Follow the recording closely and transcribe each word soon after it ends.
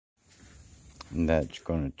That's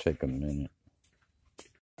going to take a minute.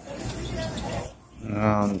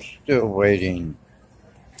 I'm still waiting.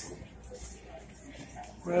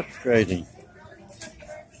 Frustrating.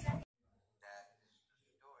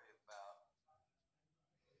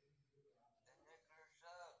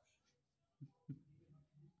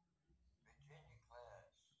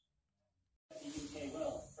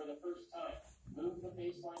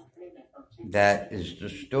 That is the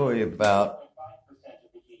story about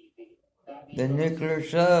the nuclear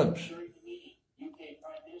subs.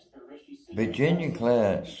 Virginia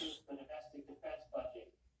class.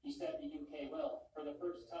 He said the UK will, for the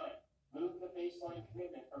first time, move the baseline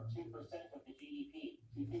commitment from 2% of the GDP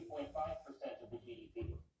to 2.5% of the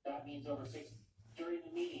GDP. That means over 6. During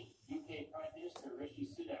the meeting, UK Prime Minister Rishi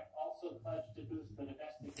Sunak also pledged to boost the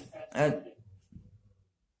domestic defense budget.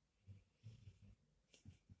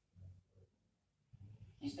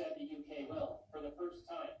 He said the UK will, for the first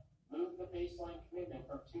time, move the baseline commitment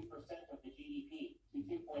from 2% of the GDP to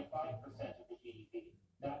 2.5% of the GDP.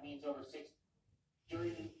 That means over 6.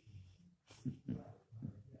 During the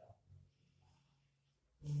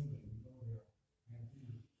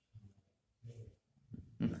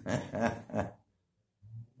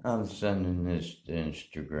I'm sending this to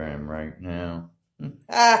Instagram right now.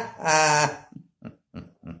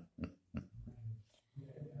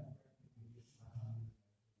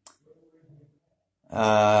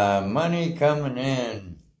 Money coming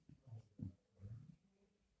in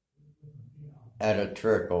at a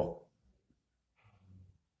trickle.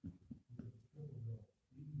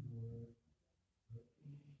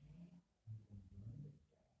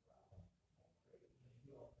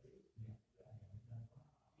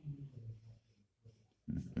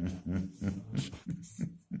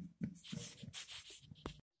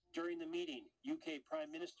 During the meeting, UK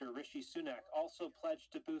Prime Minister Rishi Sunak also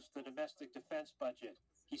pledged to boost the domestic defense budget.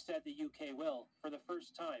 He said the UK will, for the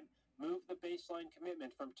first time, move the baseline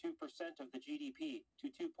commitment from 2% of the GDP to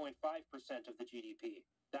 2.5% of the GDP.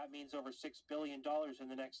 That means over $6 billion in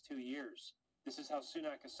the next 2 years. This is how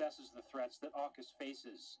Sunak assesses the threats that AUKUS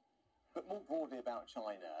faces. But more broadly about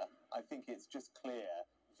China, I think it's just clear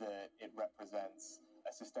that it represents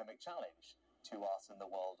a systemic challenge to us and the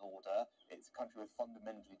world order. It's a country with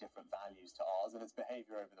fundamentally different values to ours, and its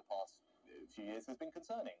behavior over the past few years has been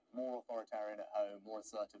concerning. More authoritarian at home, more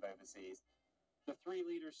assertive overseas. The three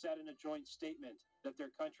leaders said in a joint statement that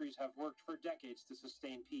their countries have worked for decades to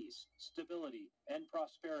sustain peace, stability, and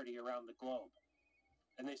prosperity around the globe.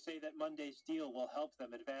 And they say that Monday's deal will help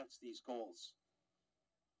them advance these goals.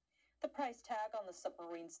 The price tag on the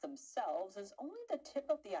submarines themselves is only the tip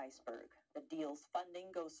of the iceberg. The deal's funding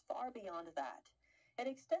goes far beyond that. It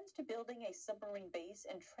extends to building a submarine base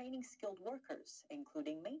and training skilled workers,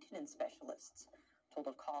 including maintenance specialists.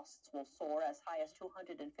 Total costs will soar as high as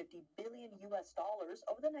 $250 billion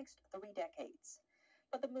over the next 3 decades.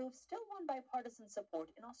 But the move still won bipartisan support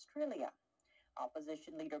in Australia.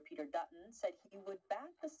 Opposition leader Peter Dutton said he would back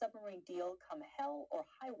the submarine deal come hell or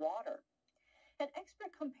high water. An expert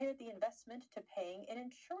compared the investment to paying an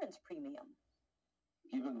insurance premium.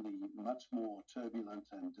 Given the much more turbulent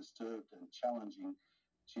and disturbed and challenging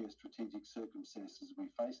geostrategic circumstances we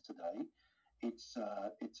face today, it's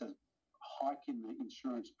a hike in the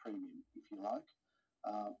insurance premium, if you like,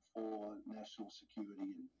 for national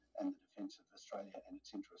security and the defence of Australia and its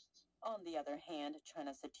interests. On the other hand,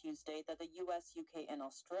 China said Tuesday that the US, UK, and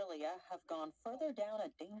Australia have gone further down a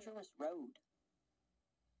dangerous road.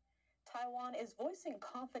 Taiwan is voicing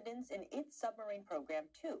confidence in its submarine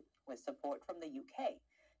program too, with support from the UK.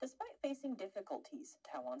 Despite facing difficulties,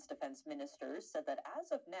 Taiwan's defense ministers said that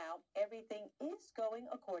as of now, everything is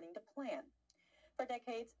going according to plan. For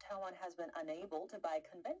decades, Taiwan has been unable to buy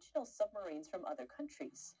conventional submarines from other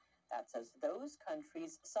countries. That's as those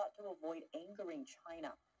countries sought to avoid angering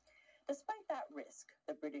China. Despite that risk,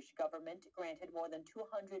 the British government granted more than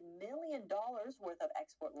 $200 million worth of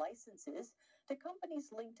export licenses to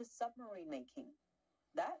companies linked to submarine making.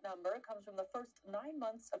 That number comes from the first 9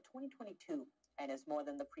 months of 2022 and is more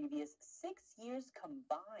than the previous 6 years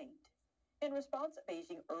combined. In response,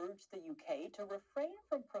 Beijing urged the UK to refrain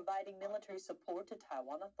from providing military support to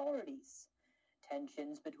Taiwan authorities.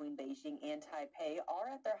 Tensions between Beijing and Taipei are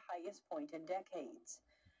at their highest point in decades.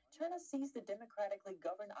 China sees the democratically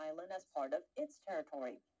governed island as part of its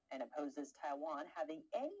territory and opposes Taiwan having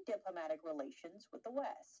any diplomatic relations with the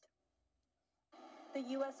West. The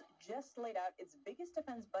U.S. just laid out its biggest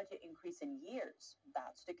defense budget increase in years.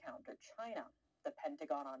 That's to counter China. The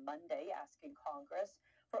Pentagon on Monday asking Congress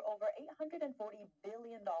for over $840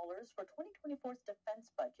 billion for 2024's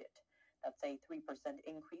defense budget. That's a 3%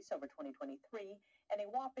 increase over 2023 and a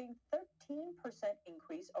whopping 13%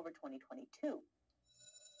 increase over 2022.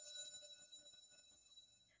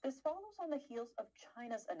 This follows on the heels of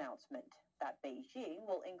China's announcement that Beijing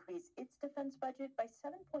will increase its defense budget by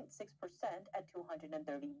 7.6% at $230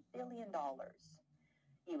 billion.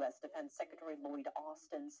 U.S. Defense Secretary Lloyd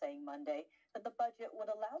Austin saying Monday that the budget would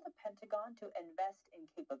allow the Pentagon to invest in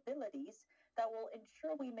capabilities that will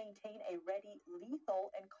ensure we maintain a ready, lethal,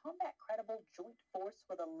 and combat-credible joint force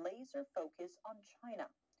with a laser focus on China,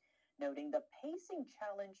 noting the pacing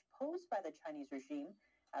challenge posed by the Chinese regime,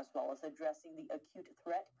 as well as addressing the acute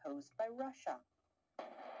threat posed by Russia.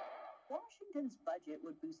 Washington's budget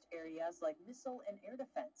would boost areas like missile and air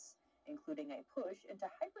defense, including a push into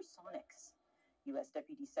hypersonics. U.S.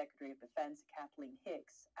 Deputy Secretary of Defense Kathleen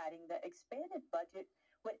Hicks adding the expanded budget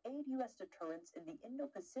would aid U.S. deterrence in the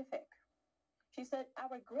Indo-Pacific. She said,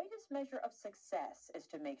 "Our greatest measure of success is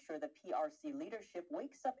to make sure the PRC leadership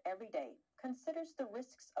wakes up every day, considers the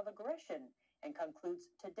risks of aggression, and concludes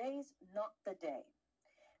today's not the day."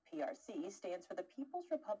 PRC stands for the People's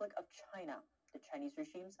Republic of China, the Chinese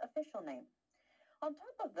regime's official name. On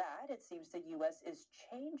top of that, it seems the U.S. is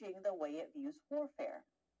changing the way it views warfare.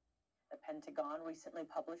 The Pentagon recently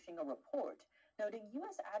publishing a report noting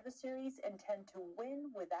U.S. adversaries intend to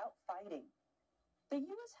win without fighting. The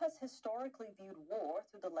U.S. has historically viewed war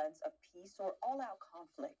through the lens of peace or all-out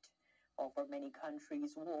conflict, while for many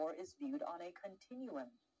countries, war is viewed on a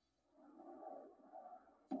continuum.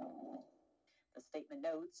 The statement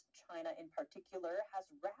notes China in particular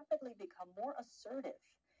has rapidly become more assertive.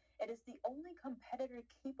 It is the only competitor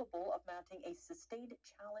capable of mounting a sustained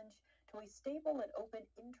challenge to a stable and open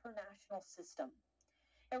international system.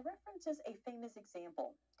 It references a famous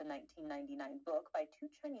example, the 1999 book by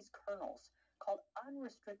two Chinese colonels called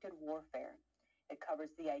Unrestricted Warfare. It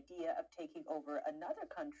covers the idea of taking over another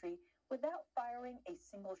country without firing a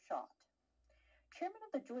single shot. Chairman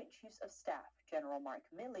of the Joint Chiefs of Staff, General Mark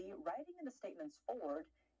Milley, writing in the statement's foreword,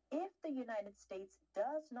 if the United States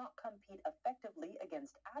does not compete effectively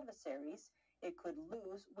against adversaries, it could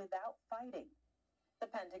lose without fighting.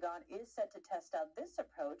 The Pentagon is set to test out this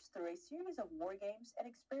approach through a series of war games and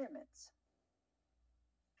experiments.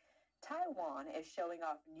 Taiwan is showing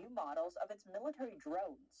off new models of its military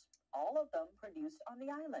drones, all of them produced on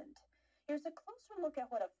the island. Here's a closer look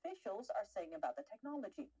at what officials are saying about the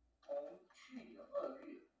technology.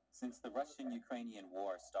 Since the Russian-Ukrainian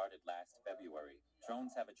war started last February,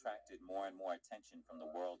 drones have attracted more and more attention from the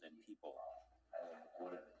world and people.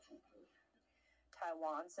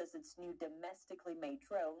 Taiwan says its new domestically made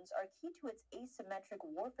drones are key to its asymmetric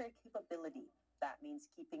warfare capability. That means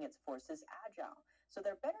keeping its forces agile, so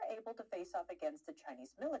they're better able to face off against the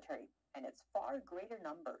Chinese military and its far greater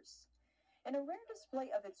numbers. In a rare display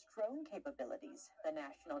of its drone capabilities, the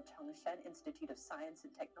National Changshan Institute of Science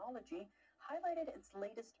and Technology highlighted its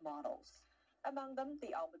latest models. Among them,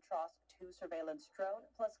 the Albatross 2 surveillance drone,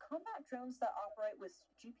 plus combat drones that operate with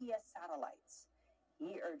GPS satellites.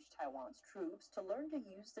 He urged Taiwan's troops to learn to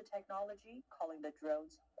use the technology, calling the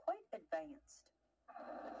drones quite advanced.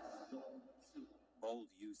 Bold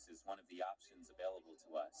use is one of the options available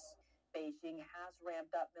to us. Beijing has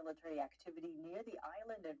ramped up military activity near the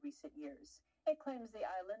island in recent years. It claims the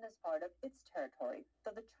island is part of its territory,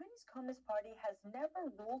 though the Chinese Communist Party has never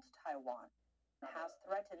ruled Taiwan and has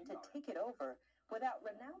threatened to take it over without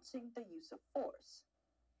renouncing the use of force.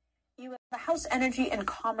 The House Energy and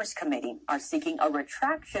Commerce Committee are seeking a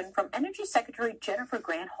retraction from Energy Secretary Jennifer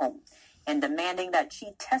Granholm and demanding that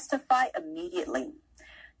she testify immediately.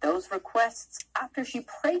 Those requests after she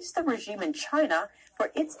praised the regime in China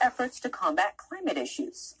for its efforts to combat climate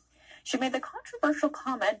issues. She made the controversial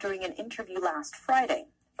comment during an interview last Friday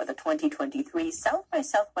for the 2023 South by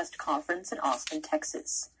Southwest Conference in Austin,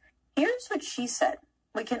 Texas. Here's what she said.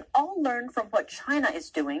 "We can all learn from what China is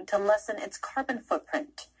doing to lessen its carbon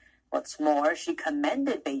footprint." What's more, she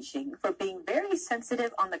commended Beijing for being very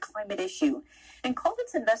sensitive on the climate issue and called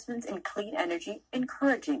its investments in clean energy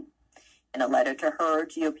encouraging. In a letter to her,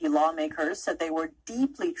 GOP lawmakers said they were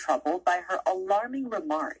deeply troubled by her alarming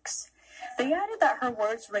remarks. They added that her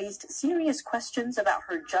words raised serious questions about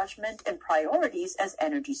her judgment and priorities as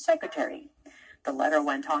energy secretary. The letter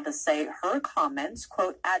went on to say her comments,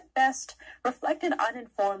 quote, "at best, reflected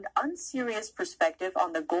uninformed, unserious perspective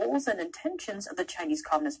on the goals and intentions of the Chinese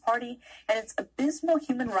Communist Party and its abysmal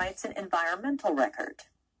human rights and environmental record."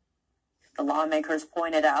 The lawmakers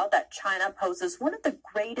pointed out that China poses one of the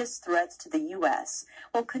greatest threats to the U.S.,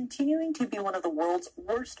 while continuing to be one of the world's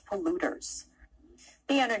worst polluters.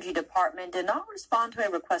 The Energy Department did not respond to a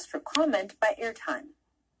request for comment by airtime.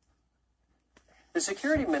 The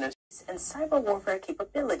security minister and cyber warfare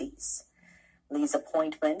capabilities. Li's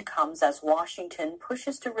appointment comes as Washington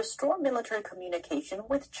pushes to restore military communication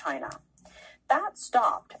with China. That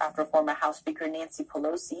stopped after former House Speaker Nancy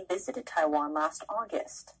Pelosi visited Taiwan last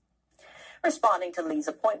August. Responding to Li's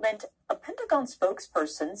appointment, a Pentagon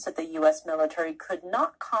spokesperson said the U.S. military could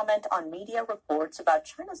not comment on media reports about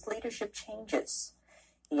China's leadership changes.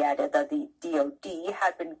 He added that the DoD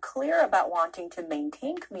had been clear about wanting to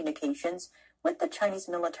maintain communications with the Chinese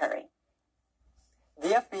military.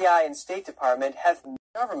 The FBI and State Department the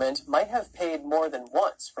government might have paid more than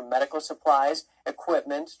once for medical supplies,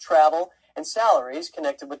 equipment, travel, and salaries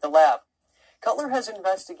connected with the lab. Cutler has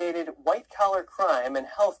investigated white-collar crime and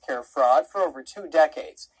healthcare fraud for over 2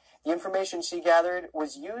 decades. The information she gathered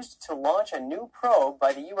was used to launch a new probe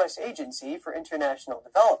by the U.S. Agency for International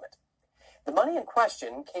Development. The money in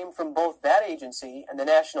question came from both that agency and the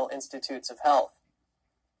National Institutes of Health.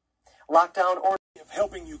 Lockdown order of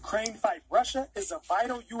helping Ukraine fight Russia is a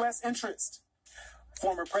vital U.S. interest.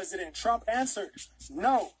 Former President Trump answered,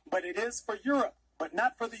 no, but it is for Europe, but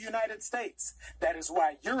not for the United States. That is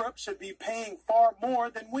why Europe should be paying far more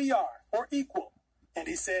than we are, or equal. And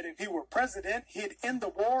he said if he were president, he'd end the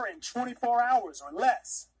war in 24 hours or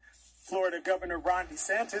less. Florida Governor Ron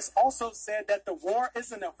DeSantis also said that the war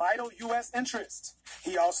isn't a vital U.S. interest.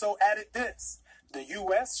 He also added this: the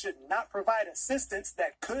U.S. should not provide assistance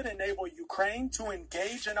that could enable Ukraine to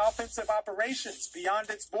engage in offensive operations beyond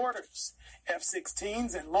its borders.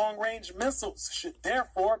 F-16s and long-range missiles should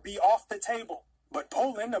therefore be off the table. But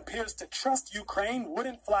Poland appears to trust Ukraine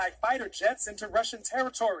wouldn't fly fighter jets into Russian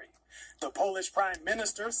territory. The Polish Prime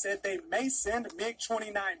Minister said they may send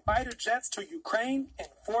MiG-29 fighter jets to Ukraine in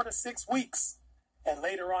 4 to 6 weeks. And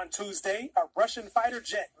later on Tuesday, a Russian fighter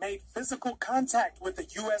jet made physical contact with a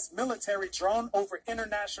U.S. military drone over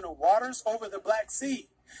international waters over the Black Sea.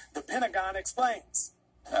 The Pentagon explains.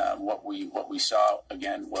 What we saw,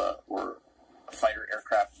 again, were fighter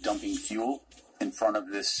aircraft dumping fuel in front of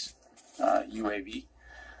this UAV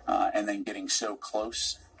and then getting so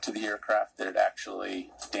close to the aircraft that it actually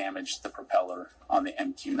damaged the propeller on the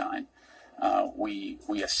MQ-9.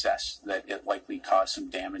 We assess that it likely caused some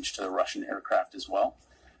damage to the Russian aircraft as well.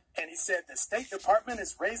 And he said the State Department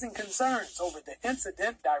is raising concerns over the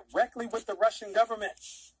incident directly with the Russian government.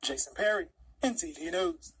 Jason Perry, NTD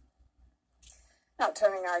News. Now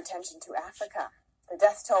turning our attention to Africa. The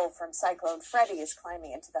death toll from Cyclone Freddy is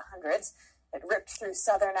climbing into the hundreds. It ripped through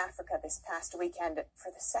southern Africa this past weekend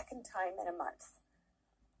for the second time in a month.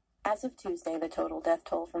 As of Tuesday, the total death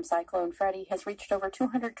toll from Cyclone Freddy has reached over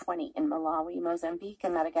 220 in Malawi, Mozambique,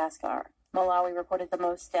 and Madagascar. Malawi reported the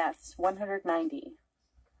most deaths, 190.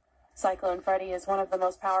 Cyclone Freddy is one of the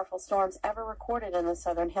most powerful storms ever recorded in the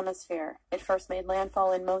southern hemisphere. It first made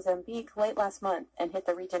landfall in Mozambique late last month and hit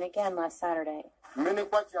the region again last Saturday.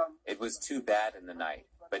 It was too bad in the night,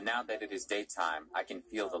 but now that it is daytime, I can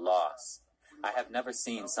feel the loss. I have never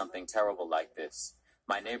seen something terrible like this.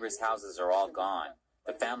 My neighbors' houses are all gone.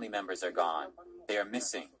 The family members are gone. They are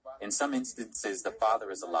missing. In some instances, the father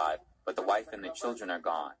is alive, but the wife and the children are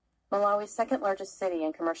gone. Malawi's second largest city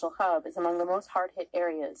and commercial hub is among the most hard-hit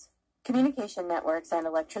areas. Communication networks and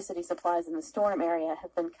electricity supplies in the storm area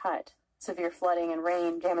have been cut. Severe flooding and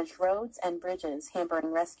rain damaged roads and bridges,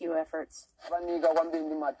 hampering rescue efforts.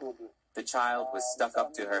 The child was stuck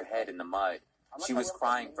up to her head in the mud. She was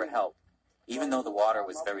crying for help. Even though the water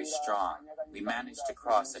was very strong, we managed to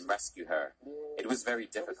cross and rescue her. It was very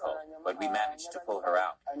difficult, but we managed to pull her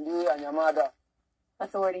out.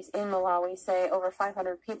 Authorities in Malawi say over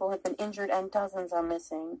 500 people have been injured and dozens are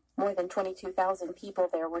missing. More than 22,000 people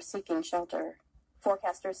there were seeking shelter.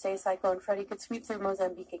 Forecasters say Cyclone Freddy could sweep through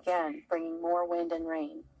Mozambique again, bringing more wind and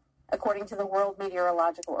rain. According to the World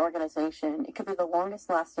Meteorological Organization, it could be the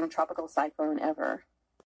longest-lasting tropical cyclone ever.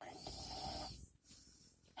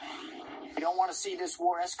 We don't want to see this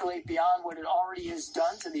war escalate beyond what it already has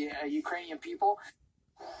done to the Ukrainian people.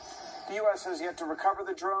 The U.S. has yet to recover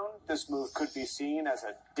the drone. This move could be seen as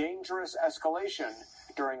a dangerous escalation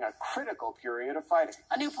during a critical period of fighting.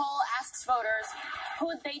 A new poll asks voters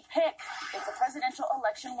who'd they pick if the presidential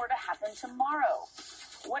election were to happen tomorrow.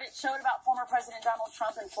 What it showed about former President Donald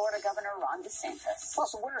Trump and Florida Governor Ron DeSantis.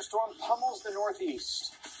 Plus, a winter storm pummels the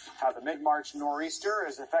Northeast. How the mid-March nor'easter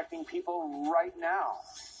is affecting people right now.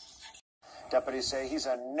 Deputies say he's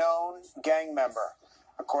a known gang member.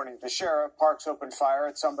 According to the sheriff, Parks opened fire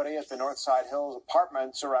at somebody at the Northside Hills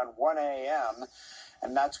apartments around 1 a.m.,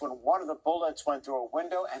 and that's when one of the bullets went through a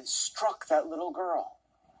window and struck that little girl.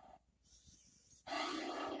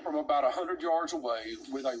 from about 100 yards away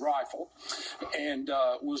with a rifle and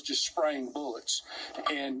was just spraying bullets.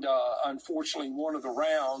 And unfortunately, one of the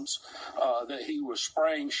rounds that he was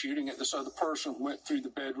spraying, shooting at this other person, went through the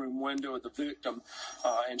bedroom window of the victim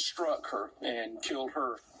and struck her and killed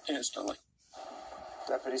her instantly.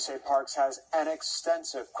 Deputies say Parks has an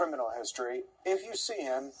extensive criminal history. If you see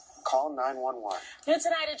him, call 911. New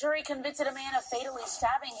tonight, a jury convicted a man of fatally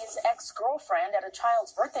stabbing his ex-girlfriend at a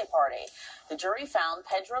child's birthday party. The jury found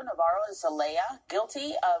Pedro Navarro Zelaya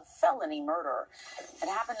guilty of felony murder. It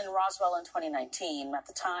happened in Roswell in 2019. At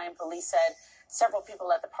the time, police said several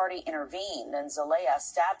people at the party intervened, and Zelaya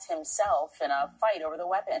stabbed himself in a fight over the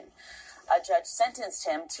weapon. A judge sentenced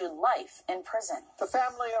him to life in prison. The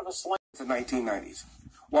family of a slain the 1990s.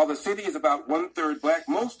 While the city is about 1/3 black,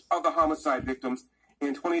 most of the homicide victims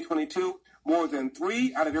in 2022, more than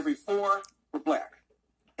 3 out of every 4 were black.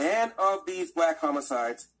 And of these black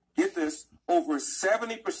homicides, get this, over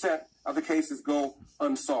 70% of the cases go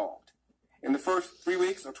unsolved. In the first 3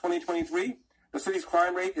 weeks of 2023, the city's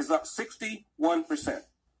crime rate is up 61%.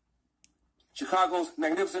 Chicago's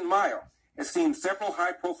Magnificent Mile has seen several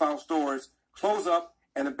high-profile stores close up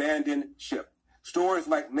and abandon ship. Stores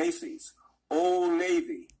like Macy's, Old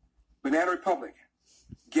Navy, Banana Republic,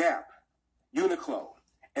 Gap, Uniqlo,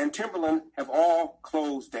 and Timberland have all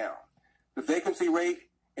closed down. The vacancy rate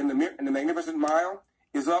in the Magnificent Mile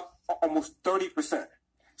is up almost 30%.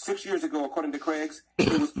 6 years ago, according to Craig's,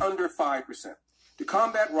 it was under 5%. To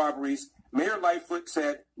combat robberies, Mayor Lightfoot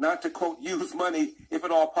said not to, quote, use money if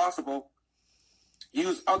at all possible,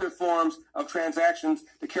 use other forms of transactions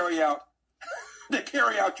to carry out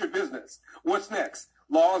your business. What's next?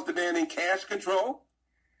 Laws demanding cash control?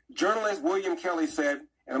 Journalist William Kelly said,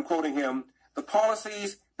 and I'm quoting him, the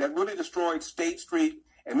policies that really destroyed State Street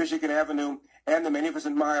and Michigan Avenue and the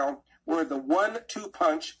Magnificent Mile were the 1-2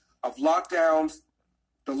 punch of lockdowns,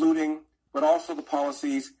 the looting, but also the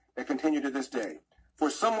policies that continue to this day. For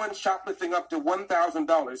someone shoplifting up to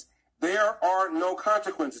 $1,000, there are no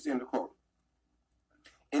consequences, end quote.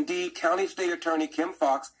 Indeed, County State Attorney Kim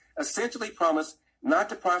Foxx essentially promised not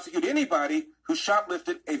to prosecute anybody who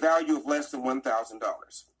shoplifted a value of less than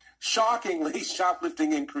 $1,000. Shockingly,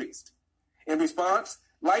 shoplifting increased. In response,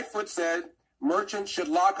 Lightfoot said merchants should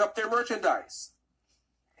lock up their merchandise.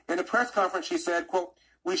 In a press conference, she said, quote,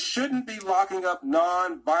 we shouldn't be locking up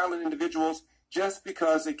non-violent individuals just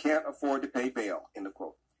because they can't afford to pay bail, end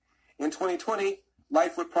quote. In 2020,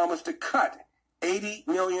 Lightfoot promised to cut $80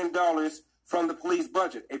 million from the police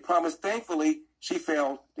budget, a promise, thankfully, she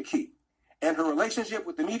failed to keep. And her relationship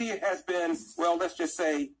with the media has been, well, let's just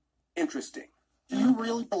say, interesting. Do you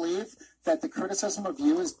really believe that the criticism of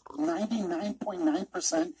you is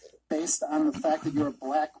 99.9% based on the fact that you're a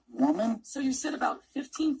black woman? So you said about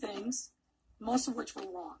 15 things, most of which were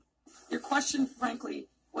wrong. Your question, frankly,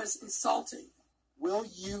 was insulting. Will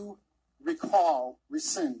you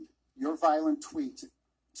rescind your violent tweet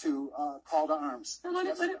to call to arms? Now let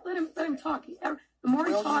him talk. The more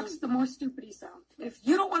he talks, the more stupid he sounds. If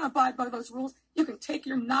you don't want to abide by those rules, you can take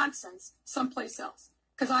your nonsense someplace else.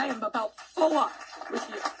 Because I am about full up with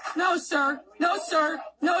you. No, sir. No, sir.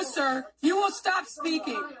 No, sir. You will stop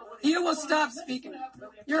speaking. You will stop speaking.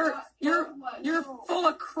 You're full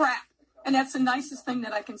of crap. And that's the nicest thing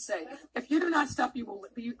that I can say. If you do not stop,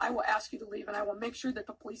 I will ask you to leave, and I will make sure that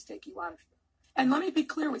the police take you out of here. And let me be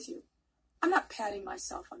clear with you. I'm not patting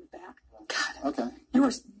myself on the back. God, okay. You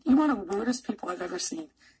are one of the rudest people I've ever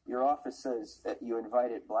seen. Your office says that you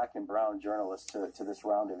invited black and brown journalists to this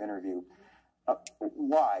round of interview.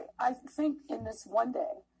 Why? I think in this one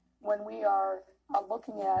day, when we are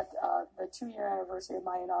looking at the 2-year anniversary of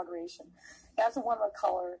my inauguration, as a woman of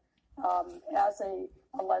color, as a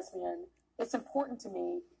lesbian, it's important to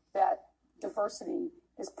me that diversity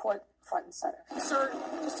is put front and center. Sir,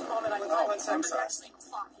 just a moment. I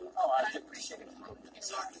appreciate it.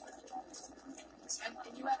 And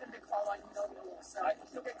you haven't been called on, you know the rules, so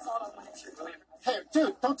you'll get called on when it's your time. Hey,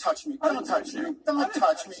 dude, don't touch me. Don't touch me. Don't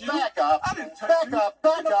touch me. Back up. Back up.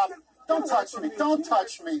 Back up. Don't touch me. Don't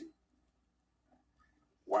touch me.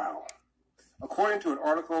 Wow. According to an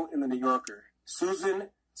article in the New Yorker, Susan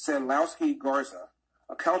Sanlowski Garza,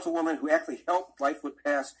 a councilwoman who actually helped Lightfoot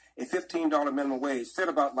pass a $15 minimum wage, said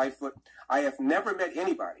about Lightfoot, I have never met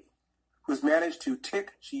anybody who's managed to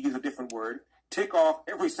she used a different word, tick off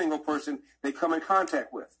every single person they come in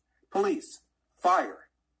contact with. Police, fire,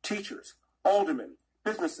 teachers, aldermen,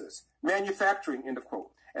 businesses, manufacturing, end of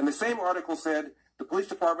quote. And the same article said the police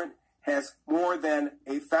department has more than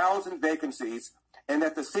 1,000 vacancies and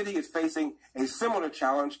that the city is facing a similar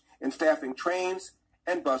challenge in staffing trains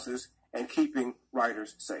and buses and keeping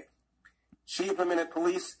riders safe. She implemented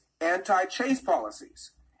police anti-chase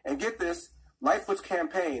policies And get this, Lightfoot's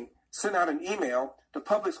campaign sent out an email to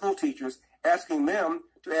public school teachers asking them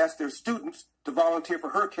to ask their students to volunteer for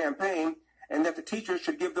her campaign and that the teachers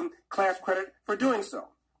should give them class credit for doing so.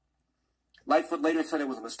 Lightfoot later said it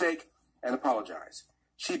was a mistake and apologized.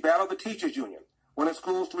 She battled the teachers union. When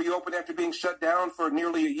schools reopened after being shut down for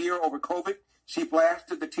nearly a year over COVID, she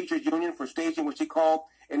blasted the teachers union for staging what she called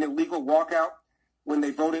an illegal walkout when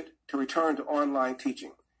they voted to return to online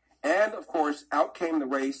teaching. And, of course, out came the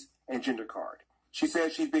race and gender card. She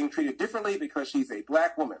says she's being treated differently because she's a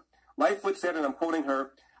black woman. Lightfoot said, and I'm quoting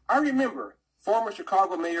her, "I remember former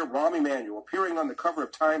Chicago Mayor Rahm Emanuel appearing on the cover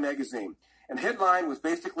of Time magazine, and the headline was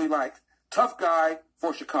basically like, 'Tough guy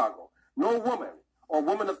for Chicago.' No woman or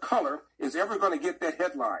woman of color is ever going to get that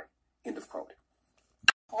headline," end of quote.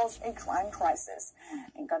 Calls a crime crisis,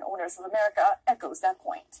 and Gun Owners of America echoes that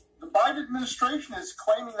point. The Biden administration is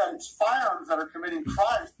claiming that it's firearms that are committing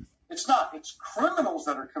crimes. It's not. It's criminals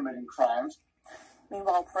that are committing crimes.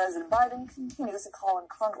 Meanwhile, President Biden continues to call on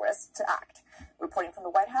Congress to act. Reporting from the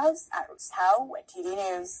White House, Iris Howe at TD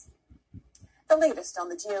News. The latest on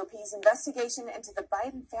the GOP's investigation into the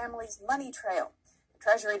Biden family's money trail. The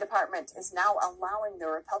Treasury Department is now allowing the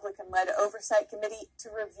Republican-led Oversight Committee to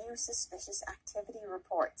review suspicious activity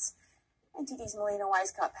reports. And TD's Melina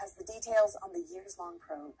Wisecup has the details on the years-long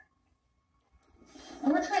probe.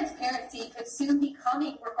 More transparency could soon be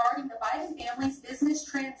coming regarding the Biden family's business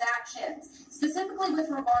transactions, specifically with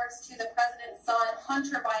regards to the president's son,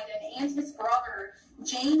 Hunter Biden, and his brother,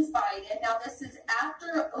 James Biden. Now, this is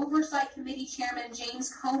after Oversight Committee Chairman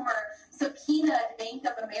James Comer subpoenaed Bank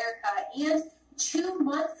of America, and 2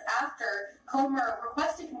 months after Comer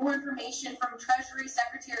requested more information from Treasury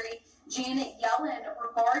Secretary Janet Yellen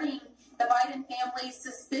regarding the Biden family's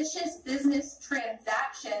suspicious business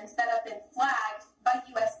transactions that have been flagged by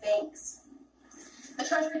U.S. banks. The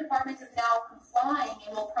Treasury Department is now complying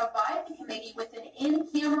and will provide the committee with an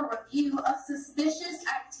in-camera review of suspicious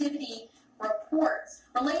activity reports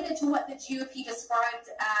related to what the GOP described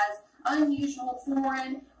as unusual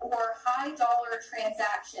foreign or high-dollar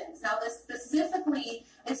transactions. Now, this specifically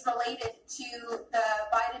is related to the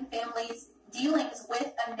Biden family's dealings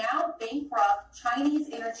with a now bankrupt Chinese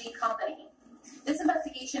energy company. This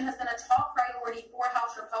investigation has been a top priority for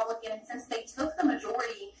House Republicans since they took the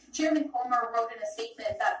majority. Chairman Comer wrote in a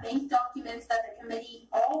statement that bank documents that the committee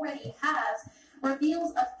already has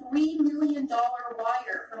reveals a $3 million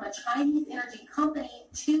wire from a Chinese energy company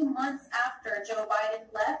 2 months after Joe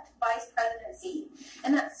Biden left vice presidency,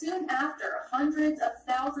 and that soon after, hundreds of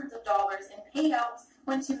thousands of dollars in payouts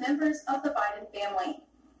went to members of the Biden family.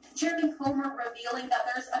 Chairman Comer revealing that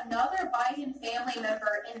there's another Biden family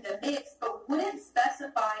member in the mix, but wouldn't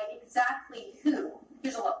specify exactly who.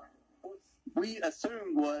 Here's a look. We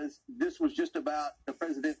assumed this was just about the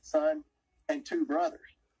president's son and 2 brothers.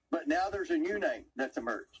 But now there's a new name that's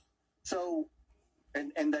emerged. So,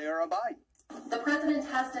 and they are a Biden. The president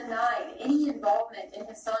has denied any involvement in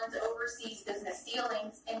his son's overseas business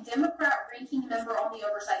dealings, and Democrat ranking member on the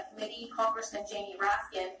Oversight Committee, Congressman Jamie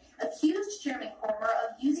Raskin, accused Chairman Comer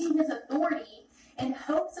of using his authority in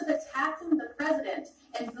hopes of attacking the president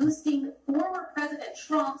and boosting former President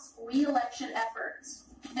Trump's re-election efforts.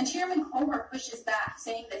 And Chairman Comer pushes back,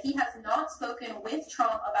 saying that he has not spoken with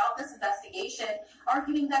Trump about this investigation,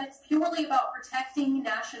 arguing that it's purely about protecting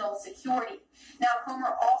national security. Now,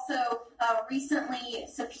 Comer also recently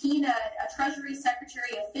subpoenaed a Treasury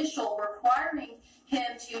Secretary official requiring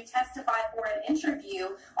him to testify for an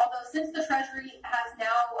interview, although since the Treasury has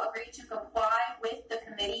now agreed to comply with the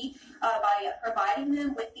committee by providing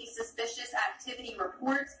them with these suspicious activity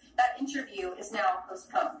reports, that interview is now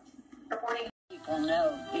postponed. Reporting. People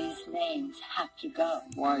know these names have to go.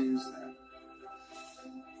 Why is that?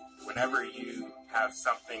 Whenever you have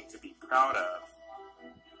something to be proud of,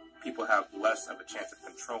 people have less of a chance of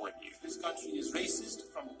controlling you. This country is racist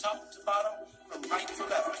from top to bottom, from right to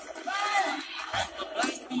left. And for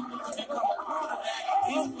black people to become a part of that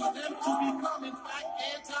is for them to become, in fact,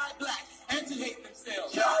 anti-black and to hate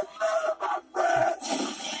themselves.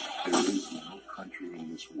 There is no country in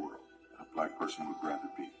this world a black person would rather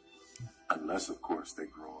be. Unless, of course, they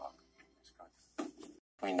grow up in this country.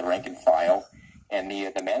 Between the rank and file and the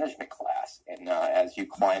management class. And as you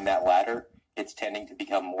climb that ladder, it's tending to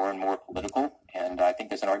become more and more political. And I think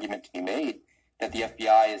there's an argument to be made that the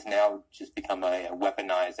FBI has now just become a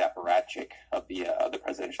weaponized apparatchik of the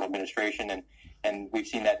presidential administration. And we've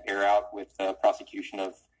seen that bear out with prosecution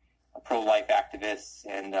of pro-life activists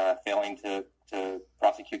and failing to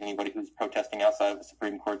prosecute anybody who's protesting outside of the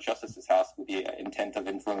Supreme Court Justice's house with the intent of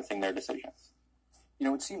influencing their decisions. You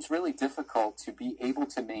know, it seems really difficult to be able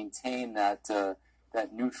to maintain that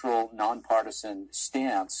neutral, nonpartisan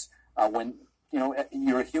stance when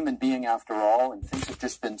you're a human being after all, and things have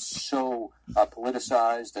just been so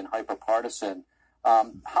politicized and hyper-partisan.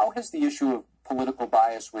 How has the issue of political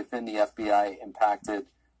bias within the FBI impacted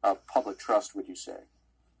public trust, would you say?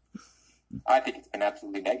 I think it's been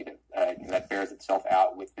absolutely negative. That bears itself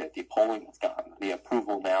out with the polling that's done. The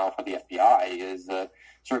approval now for the FBI is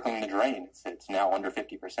circling the drain. It's now under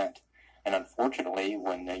 50%. And unfortunately,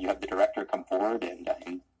 when you have the director come forward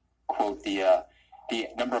and quote the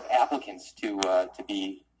number of applicants to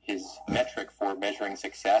be his metric for measuring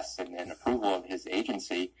success and approval of his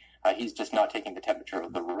agency, he's just not taking the temperature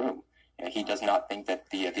of the room. He does not think that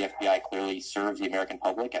the FBI clearly serves the American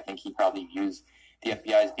public. I think he probably views the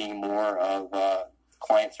FBI as being more of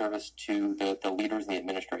client service to the leaders in the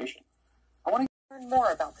administration. I want to learn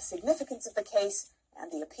more about the significance of the case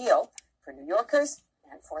and the appeal for New Yorkers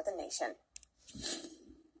and for the nation.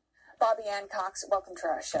 Bobby Ann Cox, welcome to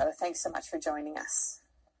our show. Thanks so much for joining us.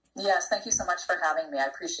 Yes, thank you so much for having me. I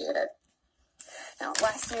appreciate it. Now,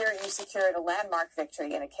 last year you secured a landmark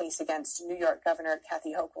victory in a case against New York Governor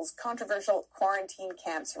Kathy Hochul's controversial quarantine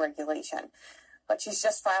camps regulation, but she's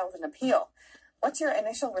just filed an appeal. What's your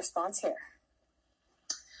initial response here?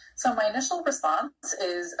 So my initial response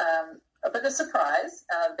is a bit of a surprise.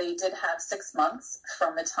 They did have 6 months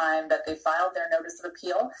from the time that they filed their notice of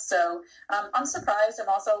appeal. So I'm surprised. I'm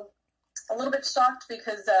also a little bit shocked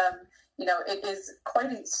because, it is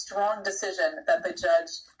quite a strong decision that the judge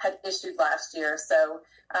had issued last year. So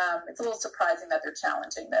it's a little surprising that they're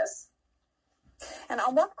challenging this. And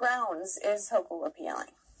on what grounds is Hochul appealing?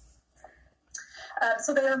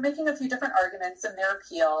 So they are making a few different arguments in their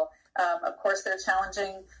appeal. Of course, they're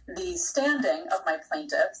challenging the standing of my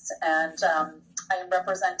plaintiffs, and I am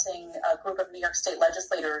representing a group of New York State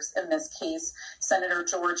legislators in this case, Senator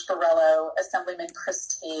George Borrello, Assemblyman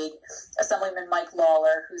Chris Tague, Assemblyman Mike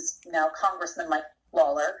Lawler, who's now Congressman Mike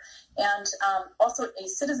Lawler, and also a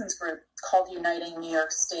citizens group called Uniting New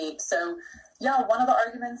York State. So, yeah, one of the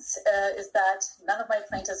arguments is that none of my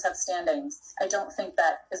plaintiffs have standing. I don't think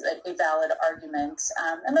that is a valid argument.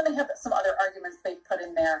 And then they have some other arguments they put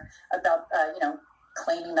in there about,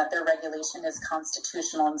 claiming that their regulation is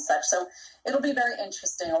constitutional and such. So it'll be very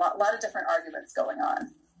interesting. A lot of different arguments going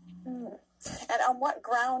on. And on what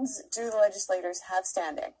grounds do the legislators have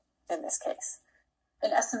standing in this case?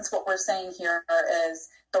 In essence, what we're saying here is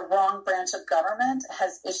the wrong branch of government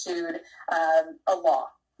has issued a law,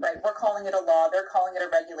 right? We're calling it a law. They're calling it a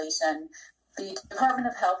regulation. The Department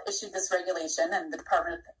of Health issued this regulation, and the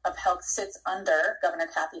Department of Health sits under Governor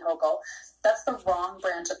Kathy Hochul. That's the wrong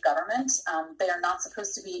branch of government. They are not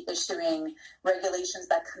supposed to be issuing regulations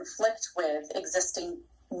that conflict with existing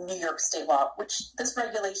New York State law, which this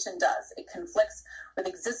regulation does. It conflicts with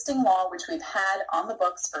existing law, which we've had on the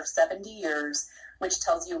books for 70 years, which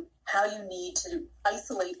tells you how you need to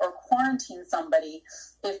isolate or quarantine somebody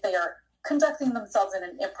if they are conducting themselves in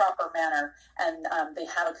an improper manner and they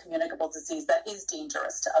have a communicable disease that is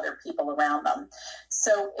dangerous to other people around them.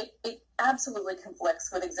 So it absolutely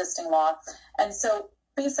conflicts with existing law. And so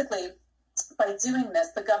basically, by doing this,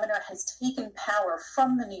 the governor has taken power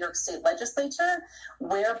from the New York State legislature,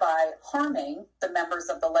 whereby harming the members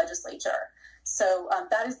of the legislature. So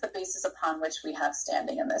that is the basis upon which we have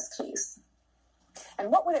standing in this case.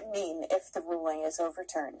 And what would it mean if the ruling is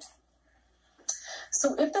overturned?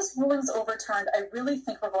 So if this ruling is overturned, I really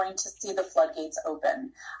think we're going to see the floodgates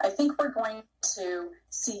open. I think we're going to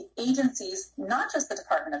see agencies, not just the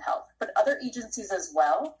Department of Health, but other agencies as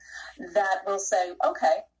well, that will say,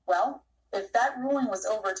 okay, well, if that ruling was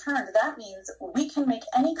overturned, that means we can make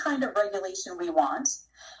any kind of regulation we want,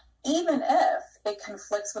 even if it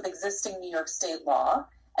conflicts with existing New York State law,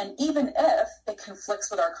 and even if it conflicts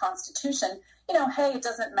with our Constitution, hey, it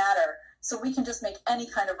doesn't matter. So we can just make any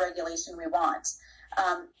kind of regulation we want.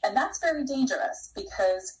 And that's very dangerous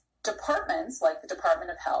because departments like the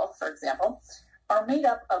Department of Health, for example, are made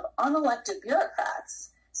up of unelected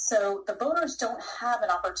bureaucrats. So the voters don't have an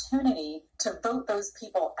opportunity to vote those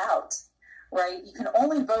people out, right? You can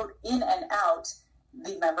only vote in and out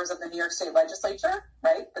the members of the New York State legislature,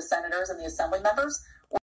 right? The senators and the assembly members.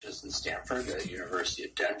 Just in Stanford, the University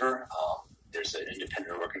of Denver, there's an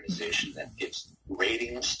independent organization that gives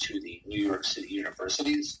ratings to the New York City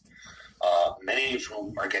universities. Many of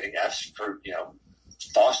whom are getting Fs for,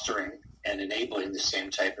 fostering and enabling the same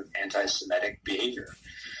type of anti-Semitic behavior.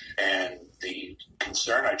 And the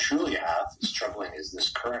concern I truly have, as troubling as this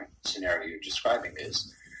current scenario you're describing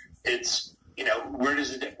is, it's, where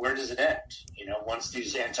does it end? Once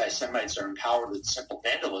these anti-Semites are empowered with simple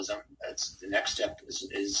vandalism, that's the next step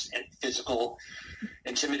is physical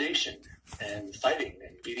intimidation and fighting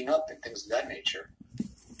and beating up and things of that nature.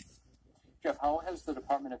 Jeff, how has the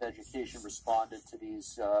Department of Education responded to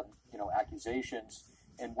these, accusations,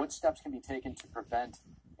 and what steps can be taken to prevent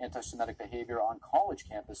anti-Semitic behavior on college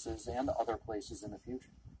campuses and other places in the future?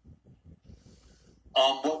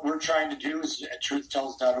 What we're trying to do is at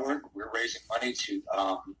truthtells.org, we're raising money to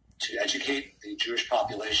educate the Jewish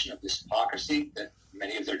population of this hypocrisy that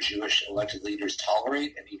many of their Jewish elected leaders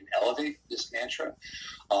tolerate and even elevate this mantra.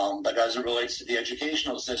 But as it relates to the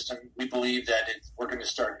educational system, we believe that we're going to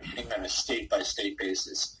start hitting on a state-by-state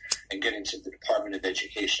basis and getting to the Department of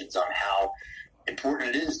Educations on how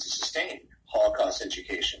important it is to sustain Holocaust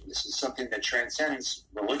education. This is something that transcends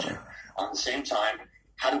religion. On the same time,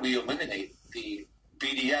 how do we eliminate the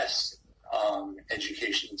BDS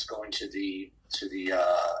education that's going to the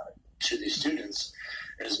students?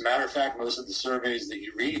 And as a matter of fact, most of the surveys that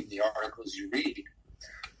you read, the articles you read,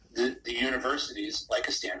 the universities, like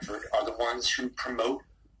a Stanford, are the ones who promote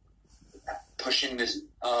pushing this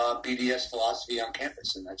BDS philosophy on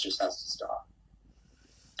campus, and that just has to stop.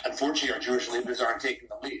 Unfortunately, our Jewish leaders aren't taking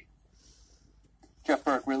the lead. Jeff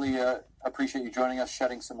Burke, really appreciate you joining us,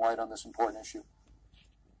 shedding some light on this important issue.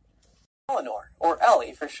 Eleanor, or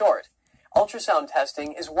Ellie for short. Ultrasound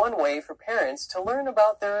testing is one way for parents to learn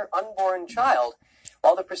about their unborn child.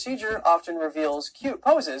 While the procedure often reveals cute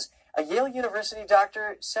poses, a Yale University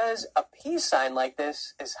doctor says a peace sign like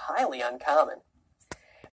this is highly uncommon.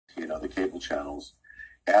 The cable channels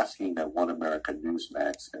asking that One America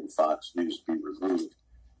Newsmax and Fox News be removed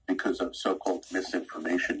because of so-called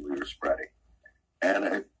misinformation we were spreading.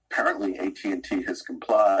 And apparently AT&T has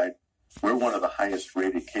complied. We're one of the highest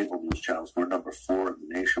rated cable news channels. We're number 4 in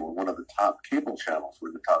the nation. We're one of the top cable channels. We're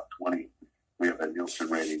in the top 20. We have a Nielsen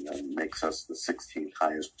rating that makes us the 16th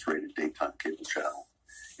highest rated daytime cable channel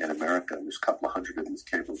in America. And there's a couple of hundred of these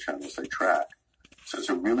cable channels they track. So it's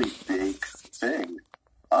a really big thing.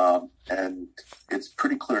 And it's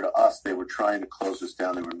pretty clear to us they were trying to close us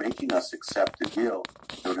down. They were making us accept a deal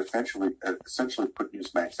that would essentially put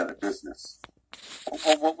Newsmax out of business.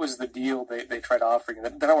 Well, what was the deal they tried offering?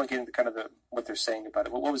 Then I want to get into kind of what they're saying about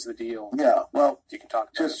it. What was the deal? Yeah, well, you can talk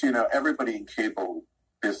about just, everybody in cable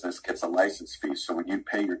business gets a license fee. So when you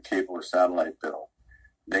pay your cable or satellite bill,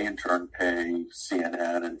 they in turn pay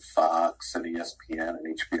CNN and Fox and ESPN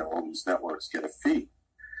and HBO. All these networks get a fee.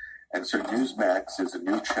 And so Newsmax is a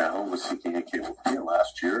new channel, was seeking a cable fee. And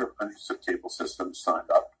last year, hundreds of cable systems signed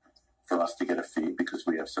up for us to get a fee because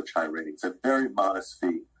we have such high ratings. A very modest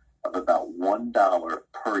fee of about $1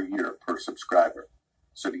 per year per subscriber.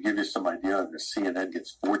 So to give you some idea on this, CNN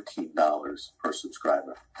gets $14 per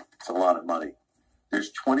subscriber. It's a lot of money.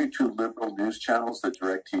 There's 22 liberal news channels that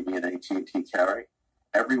DirecTV and AT&T carry.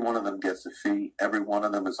 Every one of them gets a fee. Every one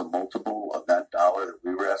of them is a multiple of that dollar that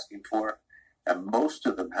we were asking for. And most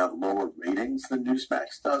of them have lower ratings than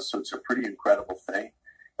Newsmax does, so it's a pretty incredible thing.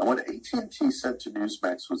 And what AT&T said to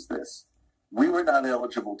Newsmax was this: we were not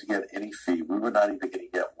eligible to get any fee. We were not even going to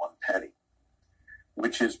get 1 penny,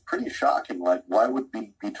 which is pretty shocking. Like, why would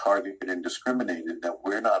we be targeted and discriminated that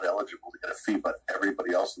we're not eligible to get a fee, but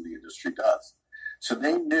everybody else in the industry does? So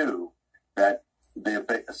they knew that they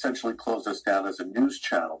essentially closed us down as a news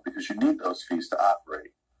channel because you need those fees to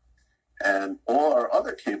operate. And all our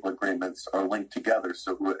other cable agreements are linked together,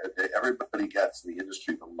 so everybody gets in the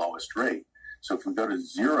industry the lowest rate. So if we go to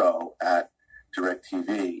 0 at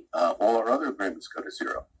DirecTV, all our other agreements go to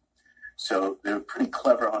 0. So they're pretty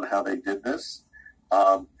clever on how they did this,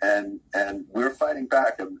 and we're fighting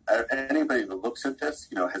back. And anybody that looks at this,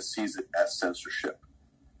 sees it as censorship.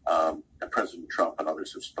 And President Trump and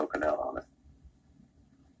others have spoken out on it.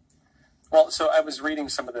 Well, so I was reading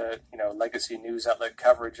some of the, legacy news outlet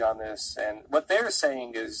coverage on this, and what they're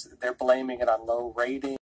saying is they're blaming it on low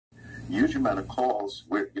rating. Huge amount of calls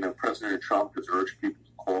where, President Trump has urged people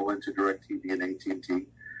to call into DirecTV and AT&T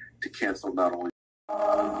to cancel not only.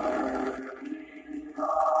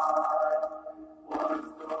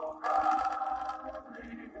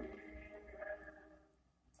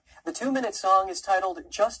 The 2-minute song is titled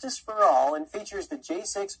Justice for All and features the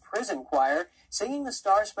J6 Prison Choir singing the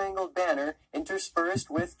Star-Spangled Banner interspersed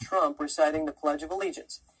with Trump reciting the Pledge of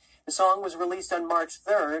Allegiance. The song was released on March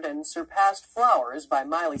 3rd and surpassed Flowers by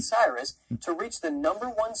Miley Cyrus to reach the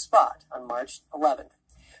 #1 spot on March 11th.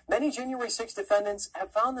 Many January 6 defendants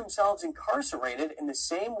have found themselves incarcerated in the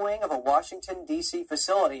same wing of a Washington, D.C.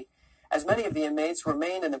 facility. As many of the inmates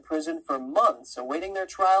remained in the prison for months awaiting their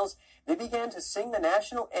trials, they began to sing the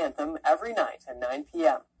national anthem every night at 9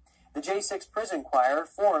 p.m. The J6 Prison Choir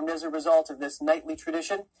formed as a result of this nightly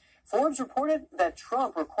tradition. Forbes reported that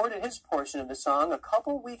Trump recorded his portion of the song a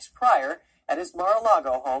couple weeks prior at his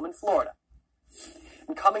Mar-a-Lago home in Florida.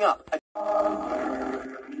 And coming up...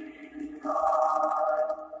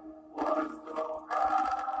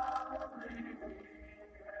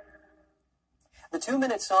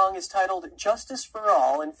 2-minute song is titled Justice for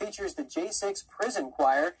All and features the J6 Prison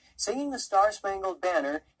Choir singing the Star-Spangled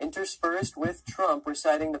Banner interspersed with Trump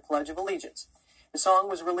reciting the Pledge of Allegiance. The song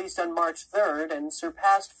was released on March 3rd and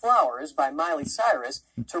surpassed Flowers by Miley Cyrus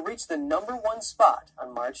to reach the #1 spot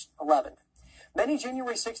on March 11th. Many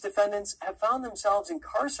January 6 defendants have found themselves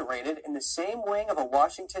incarcerated in the same wing of a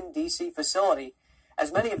Washington, D.C. facility.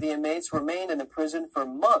 As many of the inmates remained in the prison for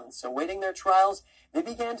months awaiting their trials, they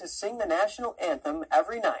began to sing the national anthem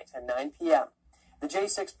every night at 9 p.m. The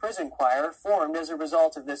J6 Prison Choir formed as a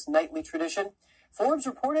result of this nightly tradition. Forbes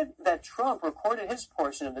reported that Trump recorded his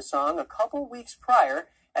portion of the song a couple weeks prior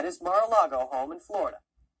at his Mar-a-Lago home in Florida.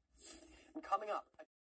 And coming up,